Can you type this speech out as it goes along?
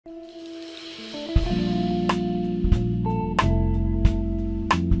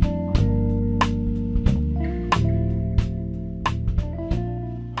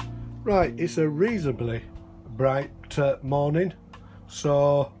Right, it's a reasonably bright morning,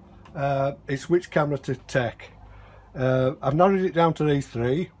 so it's which camera to take. I've narrowed it down to these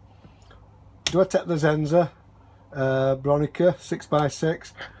three. Do I take the Zenza Bronica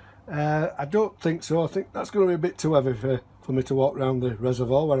 6x6? I don't think so. I think that's going to be a bit too heavy for me to walk around the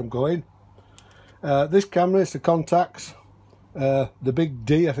reservoir where I'm going. This camera is the Contax, the Big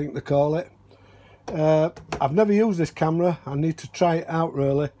D I think they call it. I've never used this camera. I need to try it out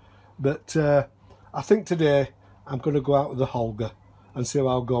really, but I think today I'm going to go out with the Holga and see how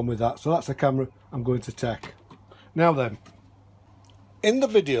I'll go on with that. So that's the camera I'm going to take. Now then, in the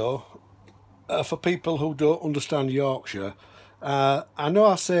video, for people who don't understand Yorkshire, I know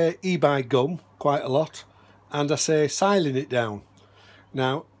I say e-by gum quite a lot, and I say siling it down.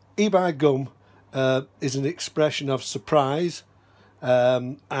 Now, e-by gum is an expression of surprise,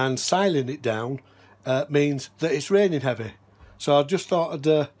 and siling it down means that it's raining heavy. So I just thought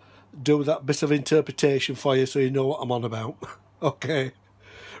I'd do that bit of interpretation for you so you know what I'm on about. Okay,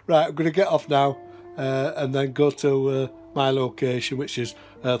 right, I'm going to get off now and then go to my location, which is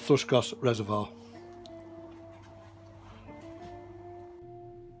Thrushcross Reservoir.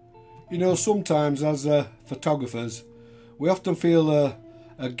 You know, sometimes as photographers, we often feel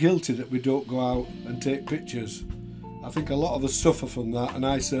guilty that we don't go out and take pictures. I think a lot of us suffer from that, and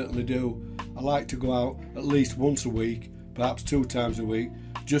I certainly do. I like to go out at least once a week, perhaps 2 times a week,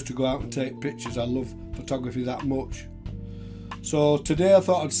 just to go out and take pictures. I love photography that much. So today I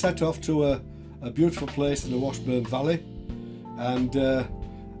thought I'd set off to a beautiful place in the Washburn Valley, and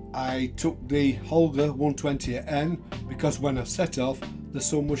I took the Holga 120N because when I set off the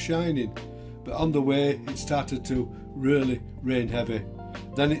sun was shining, but on the way it started to really rain heavy.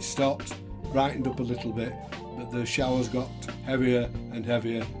 Then it stopped, brightened up a little bit, but the showers got heavier and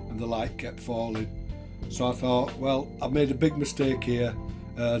heavier and the light kept falling. So I thought, well, I've made a big mistake here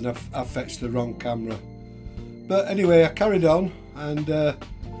and I've fetched the wrong camera. But anyway, I carried on, and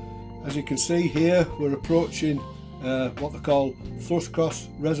as you can see here, we're approaching what they call Thrushcross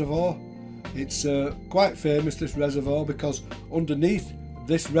Reservoir. It's quite famous, this reservoir, because underneath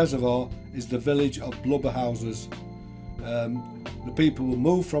this reservoir is the village of blubber houses. The people will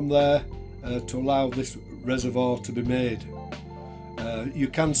move from there to allow this reservoir to be made. You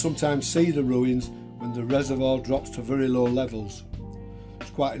can sometimes see the ruins when the reservoir drops to very low levels.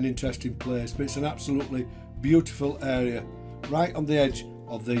 It's quite an interesting place, but it's an absolutely beautiful area right on the edge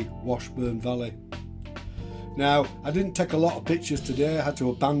of the Washburn Valley. Now, I didn't take a lot of pictures today, I had to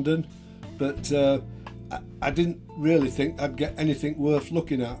abandon, but I didn't really think I'd get anything worth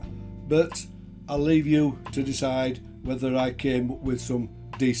looking at, but I'll leave you to decide whether I came up with some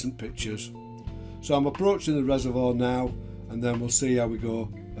decent pictures. So I'm approaching the reservoir now, and then we'll see how we go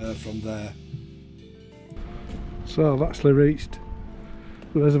from there. So I've actually reached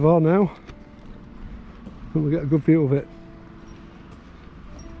the reservoir now, and we'll get a good view of it.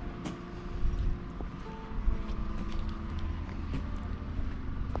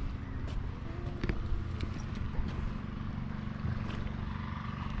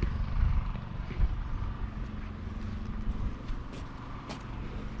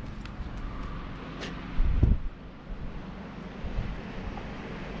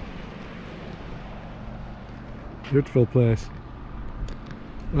 Beautiful place.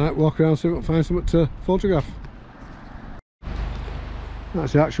 Right, walk around, see if we can find something to photograph.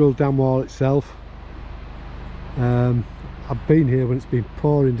 That's the actual dam wall itself. I've been here when it's been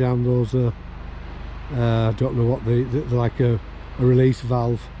pouring down those, I don't know what they're like a release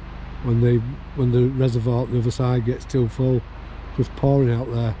valve when the reservoir at the other side gets too full, just pouring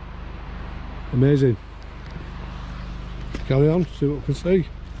out there. Amazing. Carry on, see what we can see.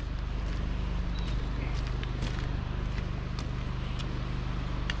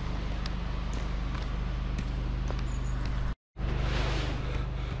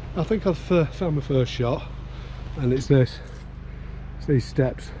 I think I've found my first shot, and it's this. It's these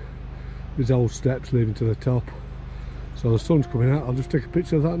steps, these old steps leading to the top. So the sun's coming out, I'll just take a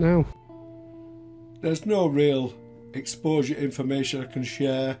picture of that now. There's no real exposure information I can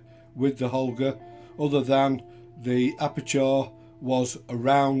share with the Holga, other than the aperture was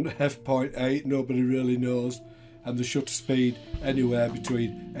around f.8, nobody really knows, and the shutter speed anywhere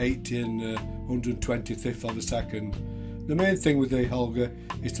between 80 and 125th of a second. The main thing with the Holga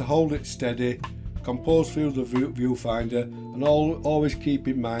is to hold it steady, compose through the viewfinder, and always keep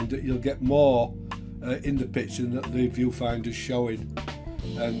in mind that you'll get more in the picture than the viewfinder's showing.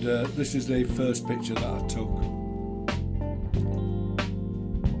 And this is the first picture that I took.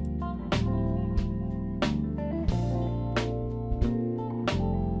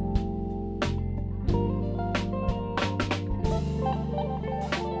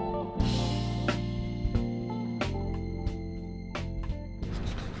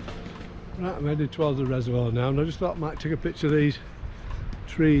 Right, I'm headed towards the reservoir now, and I just thought I might take a picture of these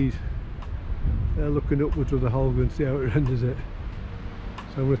trees. They're looking upwards with the Holga and see how it renders it.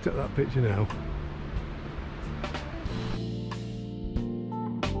 So I'm going to take that picture now.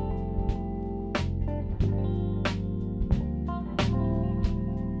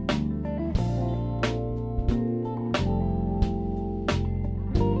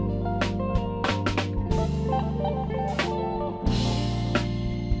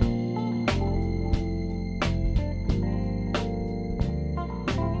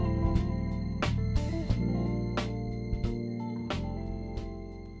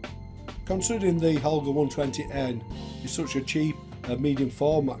 Considering the Holga 120N is such a cheap medium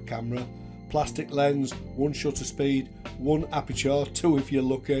format camera, plastic lens, one shutter speed, one aperture, two if you're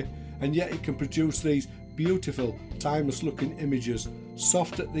lucky, and yet it can produce these beautiful timeless looking images,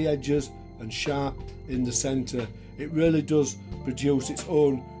 soft at the edges and sharp in the centre. It really does produce its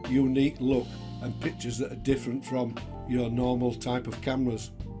own unique look and pictures that are different from your normal type of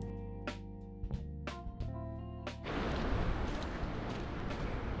cameras.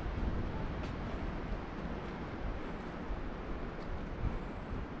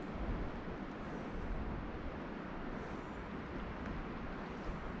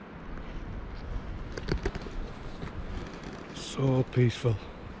 So peaceful.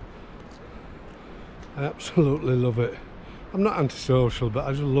 I absolutely love it. I'm not antisocial, but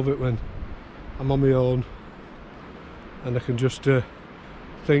I just love it when I'm on my own and I can just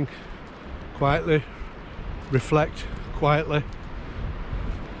think quietly, reflect quietly,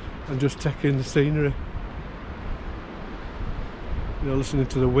 and just take in the scenery. You know, listening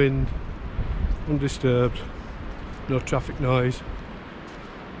to the wind, undisturbed, no traffic noise,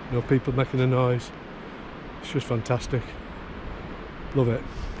 no people making a noise. It's just fantastic. Love it.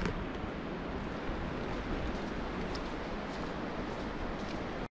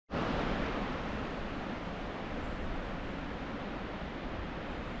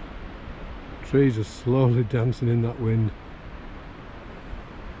 Trees are slowly dancing in that wind.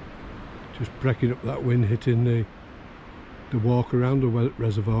 Just breaking up that wind, hitting the walk around the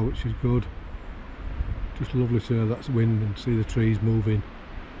reservoir, which is good. Just lovely to hear that wind and see the trees moving.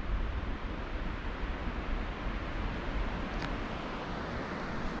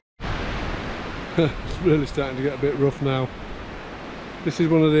 It's really starting to get a bit rough now. This is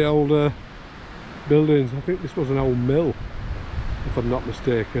one of the older buildings. I think this was an old mill, if I'm not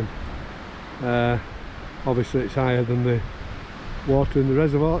mistaken. Obviously it's higher than the water in the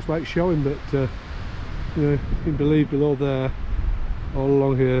reservoir, that's why it's showing, but you know, you can believe below there, all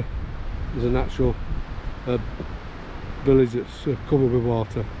along here, there's an actual village that's covered with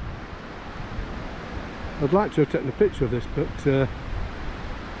water. I'd like to have taken a picture of this, but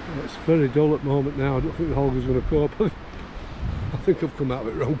it's very dull at the moment now. I don't think the Holga's going to cope. I think I've come out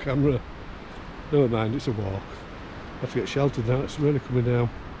with the wrong camera. Never mind, it's a walk. I have to get sheltered now, it's really coming down.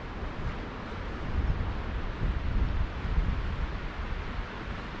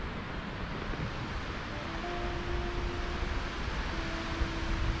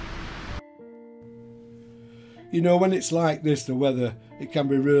 You know, when it's like this, the weather, it can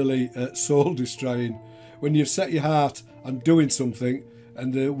be really soul destroying. When you've set your heart on doing something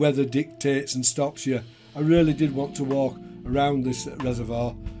and the weather dictates and stops you. I really did want to walk around this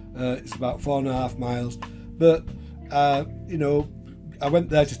reservoir. It's about 4.5 miles, but you know, I went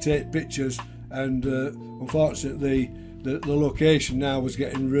there to take pictures, and unfortunately the location now was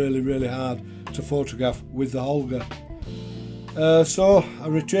getting really hard to photograph with the Holga. So I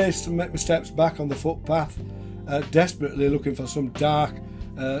retraced and made my steps back on the footpath, desperately looking for some dark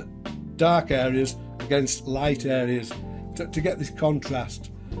areas against light areas to get this contrast.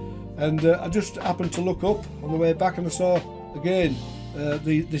 And I just happened to look up on the way back, and I saw again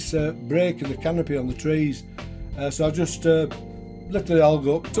this break in the canopy on the trees. So I just lifted the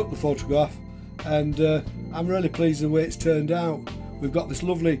Holga up, took the photograph, and I'm really pleased with the way it's turned out. We've got this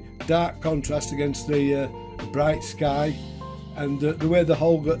lovely dark contrast against the bright sky, and the way the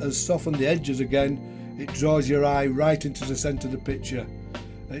Holga has softened the edges again, it draws your eye right into the centre of the picture.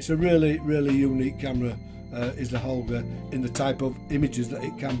 It's a really unique camera, is the Holga, in the type of images that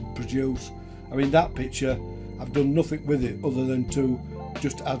it can produce. I mean, that picture, I've done nothing with it other than to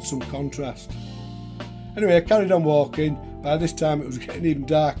just add some contrast. Anyway, I carried on walking. By this time it was getting even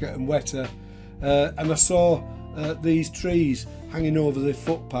darker and wetter, and I saw these trees hanging over the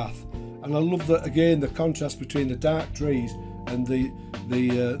footpath, and I love that again, the contrast between the dark trees and the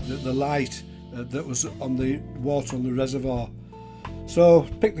light that was on the water on the reservoir. So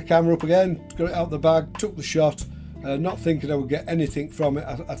picked the camera up again, got it out the bag, took the shot, not thinking I would get anything from it.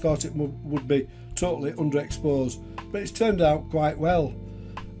 I thought it would be totally underexposed, but it's turned out quite well.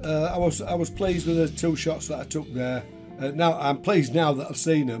 I was pleased with the 2 shots that I took there. Now I'm pleased now that I've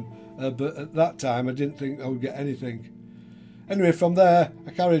seen them, but at that time I didn't think I would get anything. Anyway, from there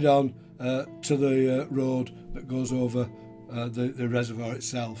I carried on to the road that goes over the reservoir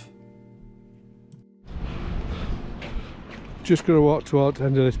itself. Just going to walk towards the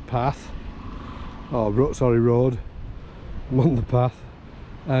end of this path, road. I'm on the path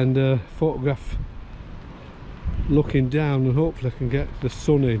and photograph looking down, and hopefully I can get the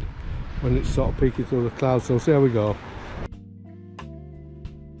sun in when it's sort of peeking through the clouds. So see how we go.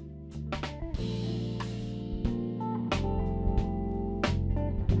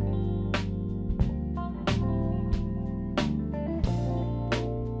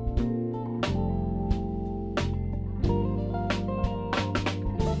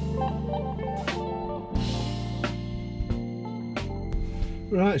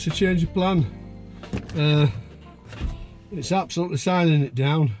 Right, it's a change of plan. It's absolutely siling it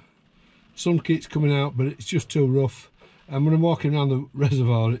down. Sun keeps coming out, but it's just too rough. And when I'm walking around the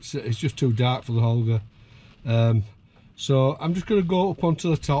reservoir, it's just too dark for the Holga. So I'm just going to go up onto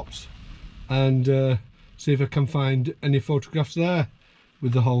the tops and see if I can find any photographs there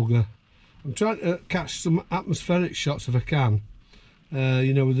with the Holga. I'm trying to catch some atmospheric shots if I can.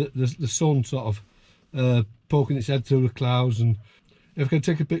 You know, with the sun sort of poking its head through the clouds, and if I can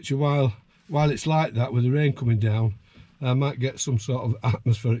take a picture while it's like that with the rain coming down, I might get some sort of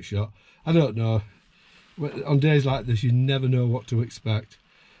atmospheric shot. I don't know. On days like this you never know what to expect,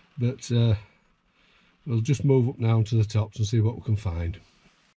 but we'll just move up now to the tops and see what we can find.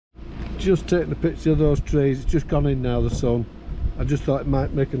 Just taking a picture of those trees. It's just gone in now, the sun. I just thought it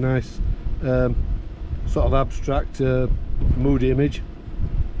might make a nice sort of abstract moody image.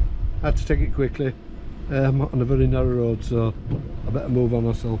 I had to take it quickly. I'm on a very narrow road, so I better move on or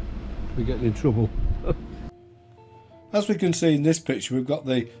else I'll be getting in trouble. As we can see in this picture, we've got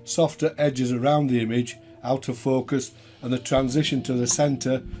the softer edges around the image out of focus, and the transition to the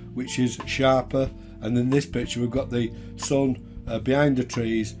centre, which is sharper. And in this picture we've got the sun behind the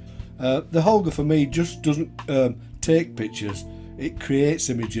trees. The Holga for me just doesn't take pictures, it creates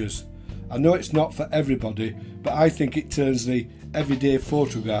images. I know it's not for everybody, but I think it turns the everyday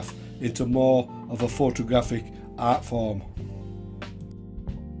photograph into more of a photographic art form.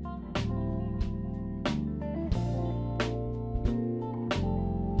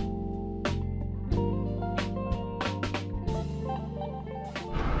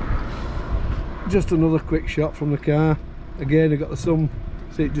 Just another quick shot from the car. Again, I got the sun,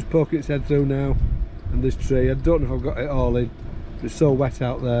 see it just poking its head through now, and this tree. I don't know if I've got it all in. It's so wet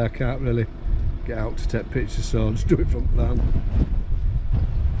out there, I can't really get out to take pictures, so I'll just do it from the van.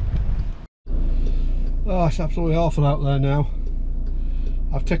 Oh, it's absolutely awful out there now.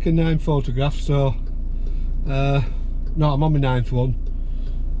 I've taken 9 photographs, so no, I'm on my 9th one.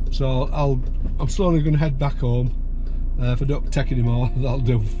 So I'm slowly going to head back home. If I don't take any more, that'll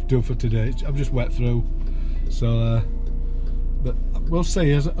do for today. I'm just wet through, so but we'll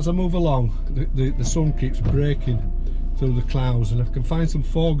see as I move along. The sun keeps breaking through the clouds, and if I can find some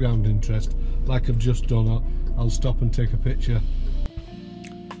foreground interest like I've just done, I'll stop and take a picture.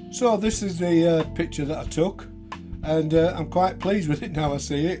 So this is the picture that I took, and I'm quite pleased with it now I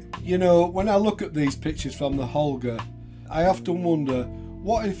see it. You know, when I look at these pictures from the Holga, I often wonder,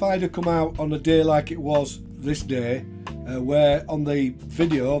 what if I'd have come out on a day like it was this day, where on the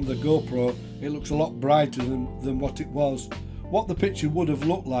video, on the GoPro, it looks a lot brighter than what it was. What the picture would have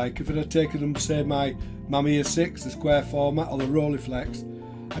looked like if it had taken them, say, my Mamiya 6, the square format, or the Rolleiflex,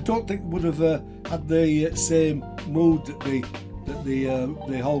 I don't think would have had the same mood that the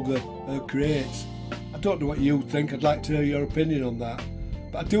Holga creates. I don't know what you think. I'd like to hear your opinion on that.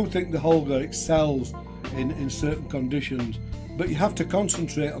 But I do think the Holga excels in certain conditions. But you have to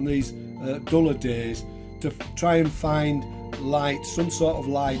concentrate on these duller days to try and find light, some sort of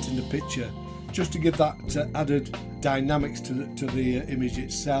light in the picture, just to give that added dynamics to the image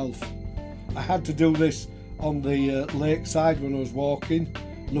itself. I had to do this on the lakeside when I was walking,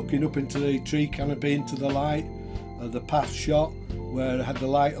 looking up into the tree canopy into the light, the path shot where I had the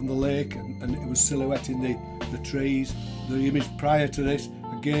light on the lake and it was silhouetting the trees. The image prior to this,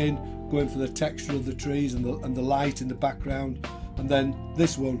 again going for the texture of the trees and the light in the background, and then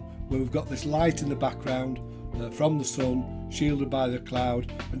this one where we've got this light in the background from the sun, shielded by the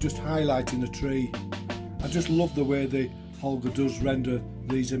cloud, and just highlighting the tree. I just love the way the Holga does render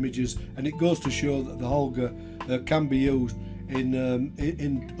these images, and it goes to show that the Holga can be used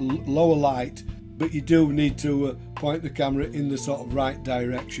in lower light, but you do need to point the camera in the sort of right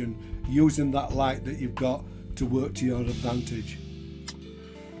direction, using that light that you've got to work to your advantage.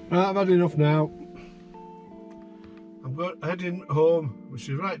 Right, I've had enough now. I'm heading home, which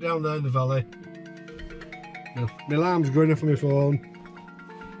is right down there in the valley. My alarm's going off on my phone.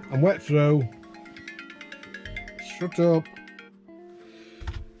 I'm wet through. Shut up.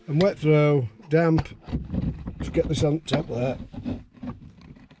 I'm wet through, damp. Just get this on top there.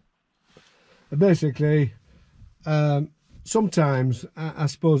 And basically, sometimes I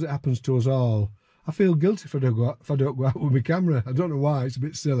suppose it happens to us all. I feel guilty if I don't go out with my camera. I don't know why. It's a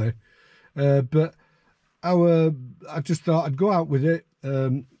bit silly, but I just thought I'd go out with it.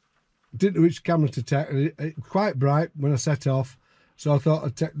 Didn't know which camera to take. It was quite bright when I set off, so I thought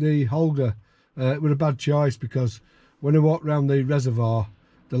I'd take the Holga. It was a bad choice because when I walked around the reservoir,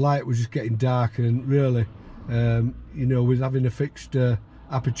 the light was just getting dark, and really, you know, with having a fixed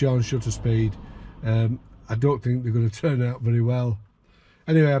aperture and shutter speed, I don't think they're going to turn out very well.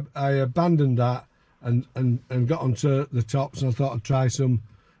 Anyway, I abandoned that and got onto the tops, and I thought I'd try some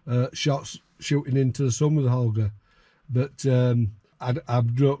shots shooting into the sun with the Holga, but I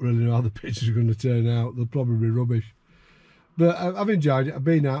don't really know how the pictures are going to turn out. They'll probably be rubbish, but I've enjoyed it. I've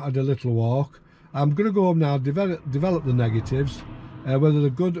been out, had a little walk. I'm going to go home now, develop the negatives, whether they're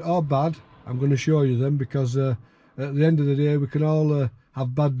good or bad. I'm going to show you them, because at the end of the day we can all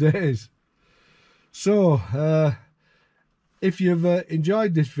have bad days. So if you've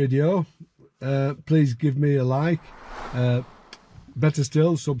enjoyed this video, please give me a like. Better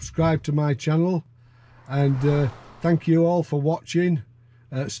still, subscribe to my channel, and thank you all for watching.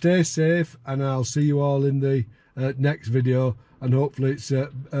 Stay safe, and I'll see you all in the next video, and hopefully it's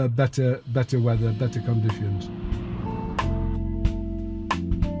better weather, better conditions.